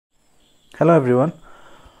Hello everyone,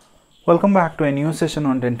 welcome back to a new session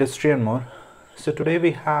on dentistry and more. So today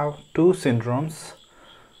we have two syndromes.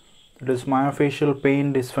 It is myofascial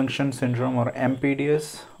pain dysfunction syndrome or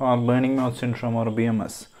MPDS or burning mouth syndrome or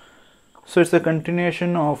BMS. So it's a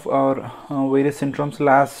continuation of our various syndromes.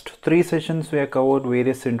 Last three sessions we have covered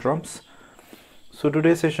various syndromes. So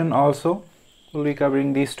today's session also will be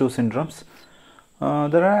covering these two syndromes.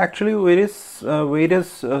 There are actually various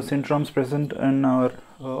syndromes present in our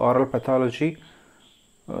oral pathology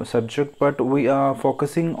subject, but we are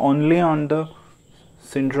focusing only on the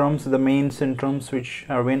syndromes, the main syndromes which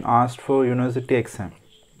have been asked for university exam.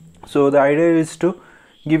 So the idea is to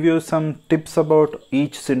give you some tips about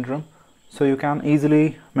each syndrome so you can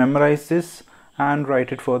easily memorize this and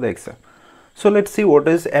write it for the exam. So let's see what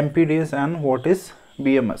is MPDS and what is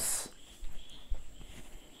BMS.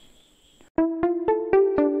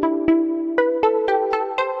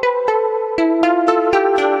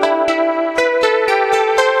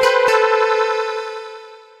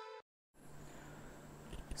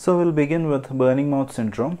 So we'll begin with burning mouth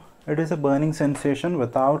syndrome. It is a burning sensation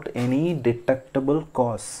without any detectable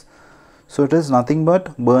cause. So it is nothing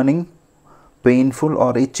but burning, painful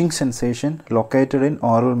or itching sensation located in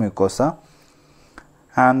oral mucosa,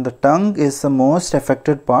 and the tongue is the most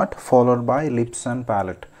affected part, followed by lips and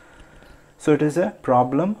palate. So it is a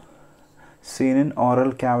problem seen in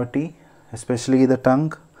oral cavity, especially the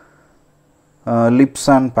tongue, lips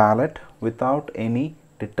and palate, without any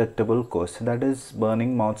detectable cause. That is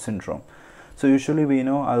burning mouth syndrome. So usually we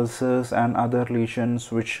know ulcers and other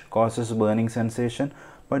lesions which causes burning sensation,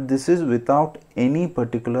 but this is without any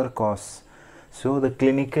particular cause. So the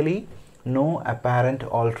clinically no apparent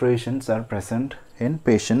alterations are present in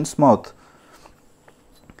patient's mouth.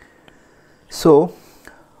 So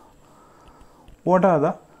what are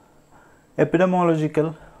the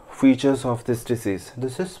epidemiological features of this disease?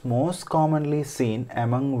 This is most commonly seen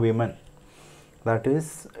among women. That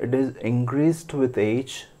is, it is increased with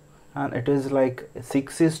age, and it is like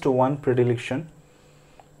 6:1 predilection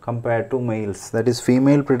compared to males. That is,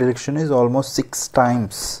 female predilection is almost 6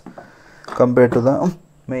 times compared to the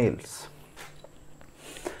males,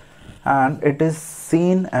 and it is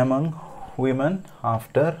seen among women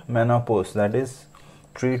after menopause. That is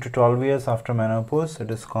 3 to 12 years after menopause it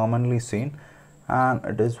is commonly seen, and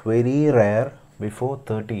it is very rare before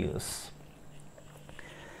 30 years.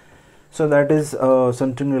 So that is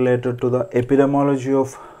something related to the epidemiology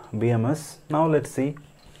of BMS. Now let's see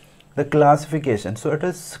the classification. So it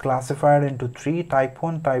is classified into 3: type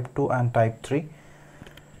 1, type 2 and type 3.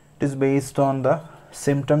 It is based on the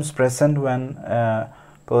symptoms present when a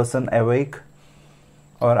person awake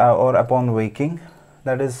or upon waking.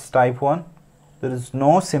 That is type 1. There is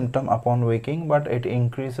no symptom upon waking, but it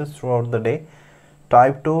increases throughout the day.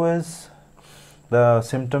 Type 2 is the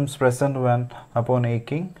symptoms present when upon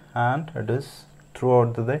waking, and it is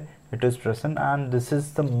throughout the day it is present, and this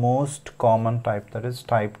is the most common type, that is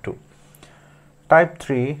type 2. Type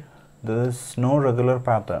 3, there is no regular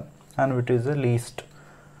pattern, and it is the least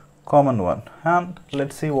common one. And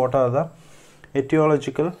let's see what are the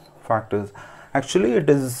etiological factors. Actually it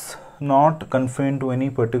is not confined to any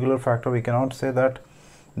particular factor. We cannot say that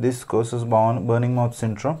this causes burning mouth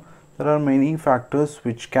syndrome. There are many factors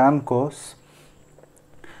which can cause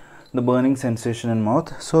the burning sensation in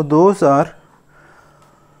mouth. So those are,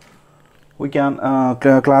 we can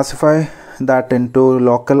classify that into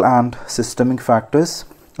local and systemic factors.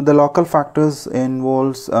 The local factors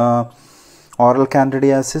involves oral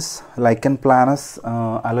candidiasis, lichen planus,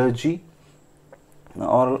 allergy,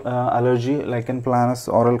 lichen planus,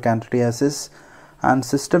 oral candidiasis. And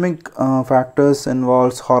systemic factors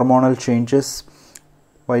involves hormonal changes,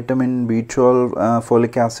 vitamin B12,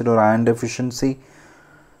 folic acid or iron deficiency,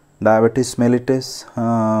 diabetes mellitus,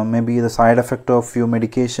 maybe the side effect of few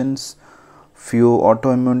medications, few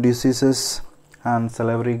autoimmune diseases and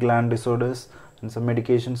salivary gland disorders, and some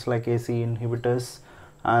medications like ACE inhibitors,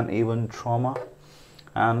 and even trauma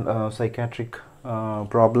and psychiatric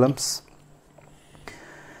problems.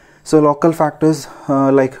 So local factors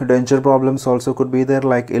like denture problems also could be there,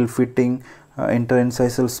 like ill-fitting,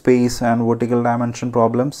 interincisal space and vertical dimension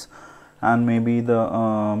problems, and maybe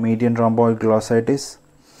the median rhomboid glossitis,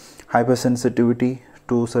 hypersensitivity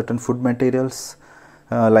to certain food materials,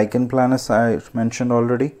 lichen planus I mentioned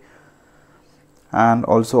already, and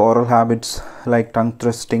also oral habits like tongue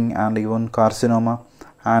thrusting and even carcinoma,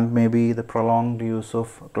 and maybe the prolonged use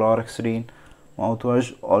of chlorhexidine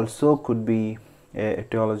mouthwash also could be a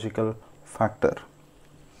etiological factor.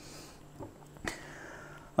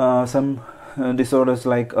 Some disorders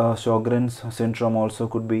like Sjogren's syndrome also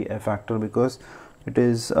could be a factor, because it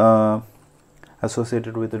is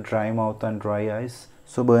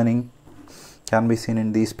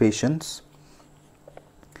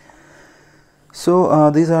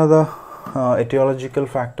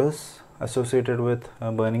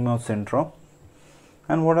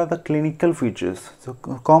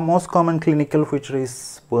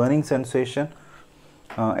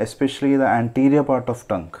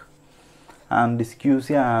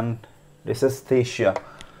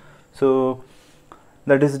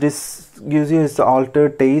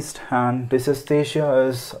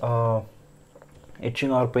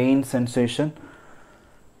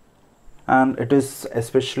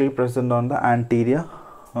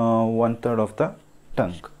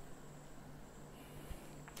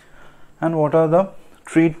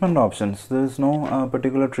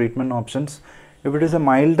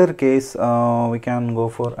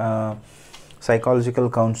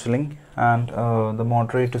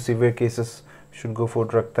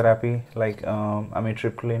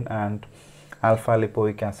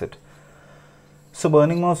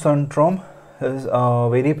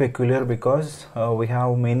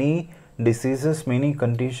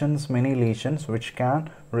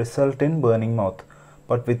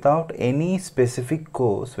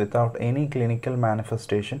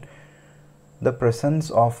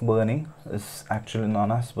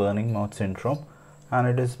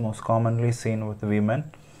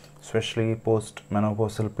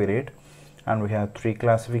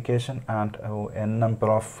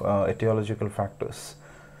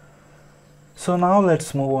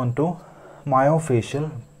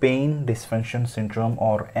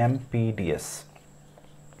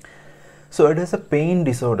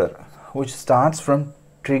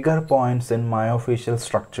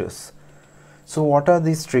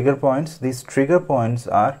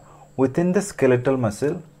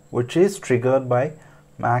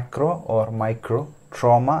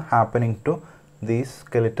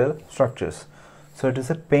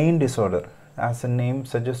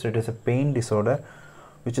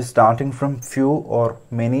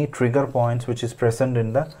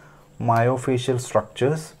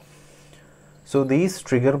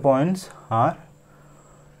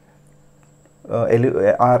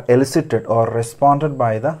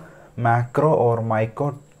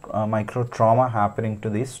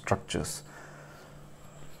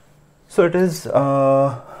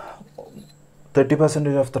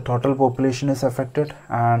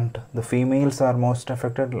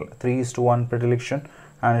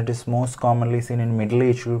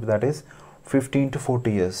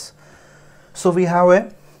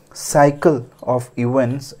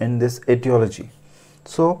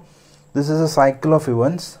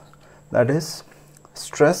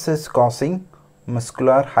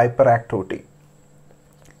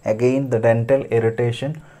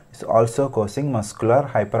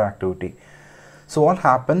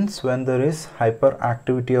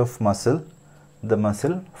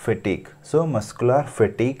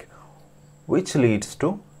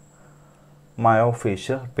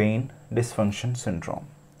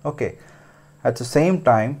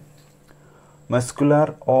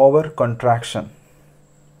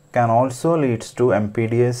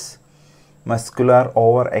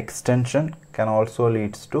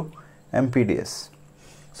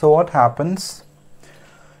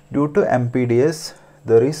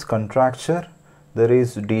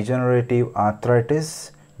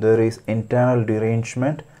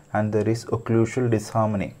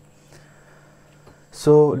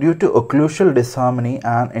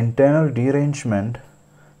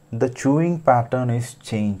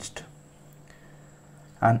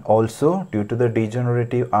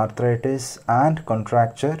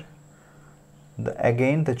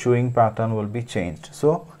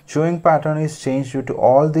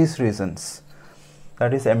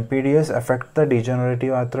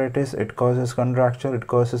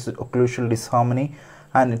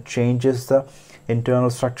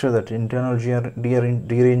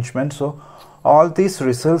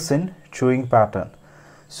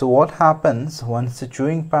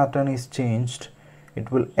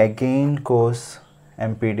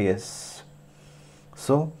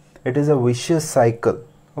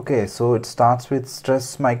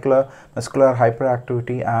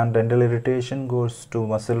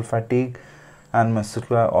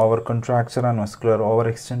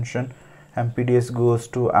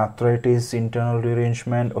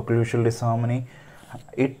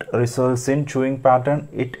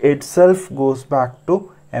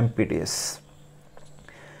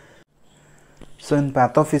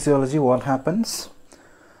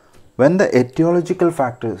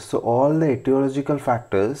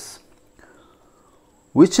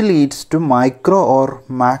which leads to micro or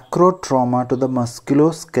macro trauma to the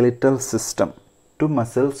musculoskeletal system, to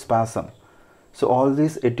muscle spasm. So all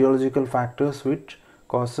these etiological factors which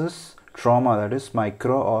causes trauma, that is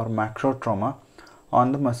micro or macro trauma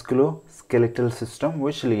on the musculoskeletal system,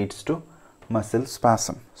 which leads to muscle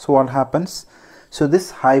spasm. So what happens? So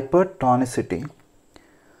this hypertonicity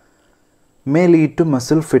may lead to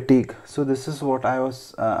muscle fatigue. So this is what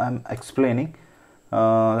I'm explaining.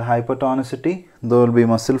 Hypertonicity, there will be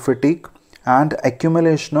muscle fatigue and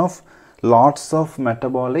accumulation of lots of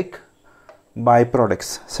metabolic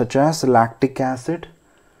byproducts such as lactic acid,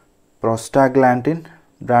 prostaglandin,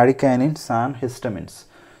 bradykinins and histamines.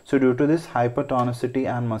 So due to this hypertonicity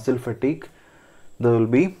and muscle fatigue, there will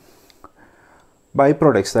be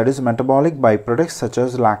byproducts, that is metabolic byproducts such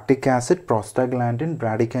as lactic acid, prostaglandin,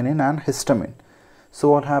 bradykinin and histamine.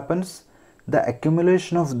 So what happens? The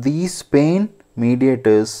accumulation of these pain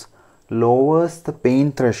mediators lowers the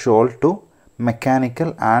pain threshold to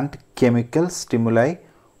mechanical and chemical stimuli,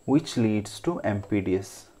 which leads to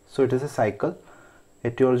MPDS. So it is a cycle.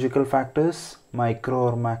 Etiological factors, micro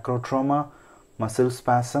or macro trauma, muscle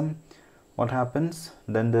spasm. What happens?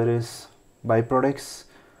 Then there is byproducts,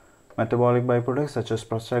 metabolic byproducts such as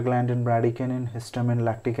prostaglandin, bradykinin, histamine,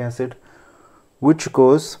 lactic acid, which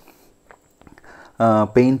cause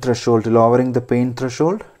pain threshold, lowering the pain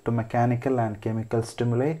threshold to mechanical and chemical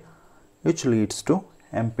stimuli, which leads to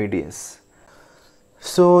MPDS.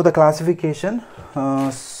 So the classification,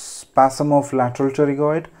 spasm of lateral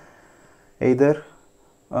pterygoid, either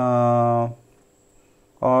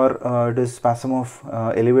it is spasm of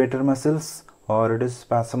elevator muscles, or it is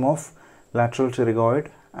spasm of lateral pterygoid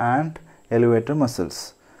and elevator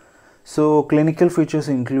muscles. So clinical features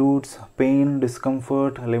includes pain,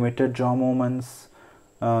 discomfort, limited jaw movements,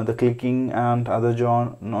 the clicking and other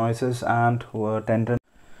jaw noises and tendon.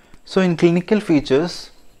 So in clinical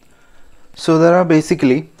features, so there are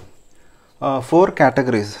basically 4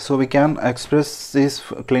 categories. So we can express these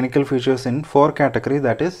clinical features in 4 categories,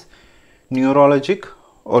 that is neurologic,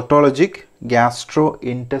 otologic,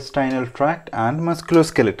 gastrointestinal tract and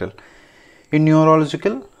musculoskeletal. In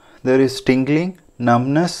neurological, there is tingling,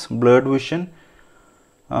 numbness, blurred vision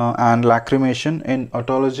and lacrimation. In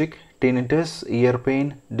otologic, tinnitus, ear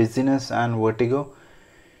pain, dizziness and vertigo.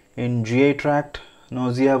 In GI tract,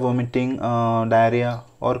 nausea, vomiting, diarrhea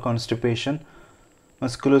or constipation.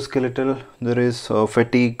 Musculoskeletal, there is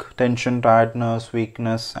fatigue, tension, tiredness,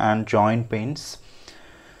 weakness and joint pains.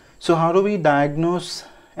 So how do we diagnose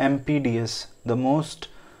MPDS? The most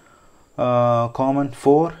common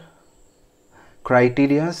 4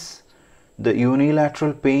 criterias: the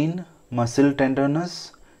unilateral pain, muscle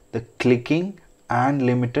tenderness, the clicking and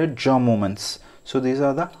limited jaw movements. So these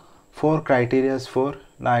are the 4 criteria for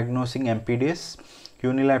diagnosing MPDS: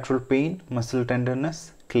 unilateral pain, muscle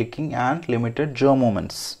tenderness, clicking and limited jaw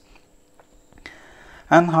movements.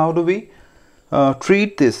 And how do we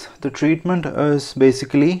treat this? The treatment is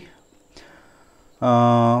basically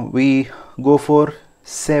we go for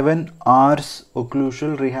 7 hours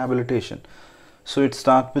occlusal rehabilitation. So it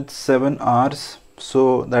starts with 7 hours.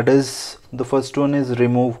 So that is, the first one is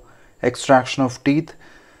remove, extraction of teeth.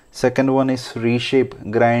 Second one is reshape,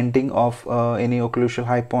 grinding of any occlusal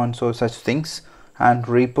high points or such things, and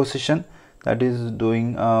reposition, that is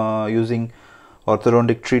doing using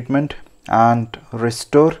orthodontic treatment, and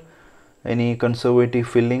restore, any conservative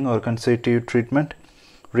filling or conservative treatment.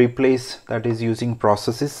 Replace, that is using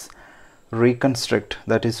prosthesis. Reconstruct,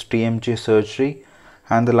 that is TMJ surgery.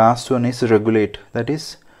 And the last one is regulate, that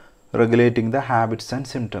is regulating the habits and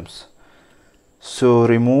symptoms. So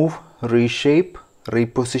remove, reshape,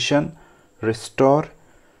 reposition, restore,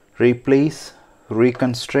 replace,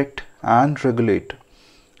 reconstruct and regulate.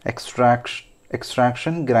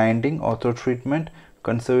 Extraction, grinding, ortho treatment,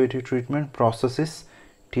 conservative treatment, prosthesis,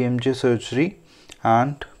 TMJ surgery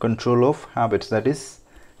and control of habits, that is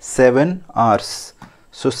 7 hours.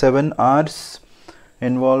 So 7 hours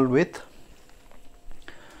involved with,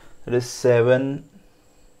 it is 7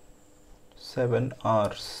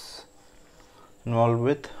 hours involved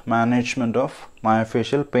with management of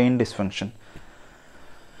myofascial pain dysfunction.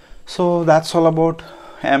 So that's all about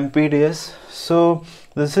MPDS. So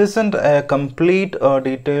this isn't a complete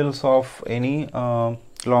details of any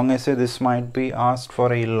long essay. This might be asked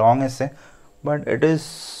for a long essay, but it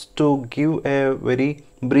is to give a very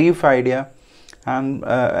brief idea and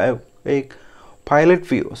a pilot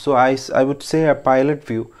view. So I would say a pilot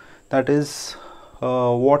view, that is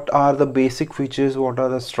what are the basic features, what are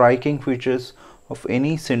the striking features of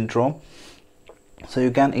any syndrome, so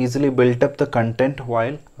you can easily build up the content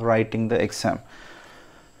while writing the exam.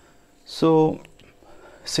 So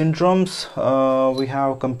Syndromes, we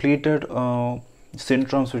have completed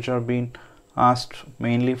syndromes which are being asked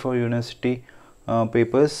mainly for university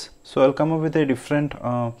papers. So I'll come up with a different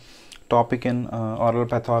topic in oral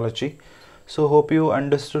pathology. So hope you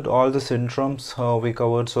understood all the syndromes we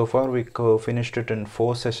covered so far. We finished it in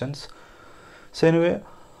 4 sessions. So anyway,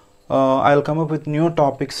 I'll come up with new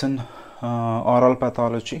topics in oral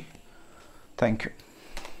pathology. Thank you.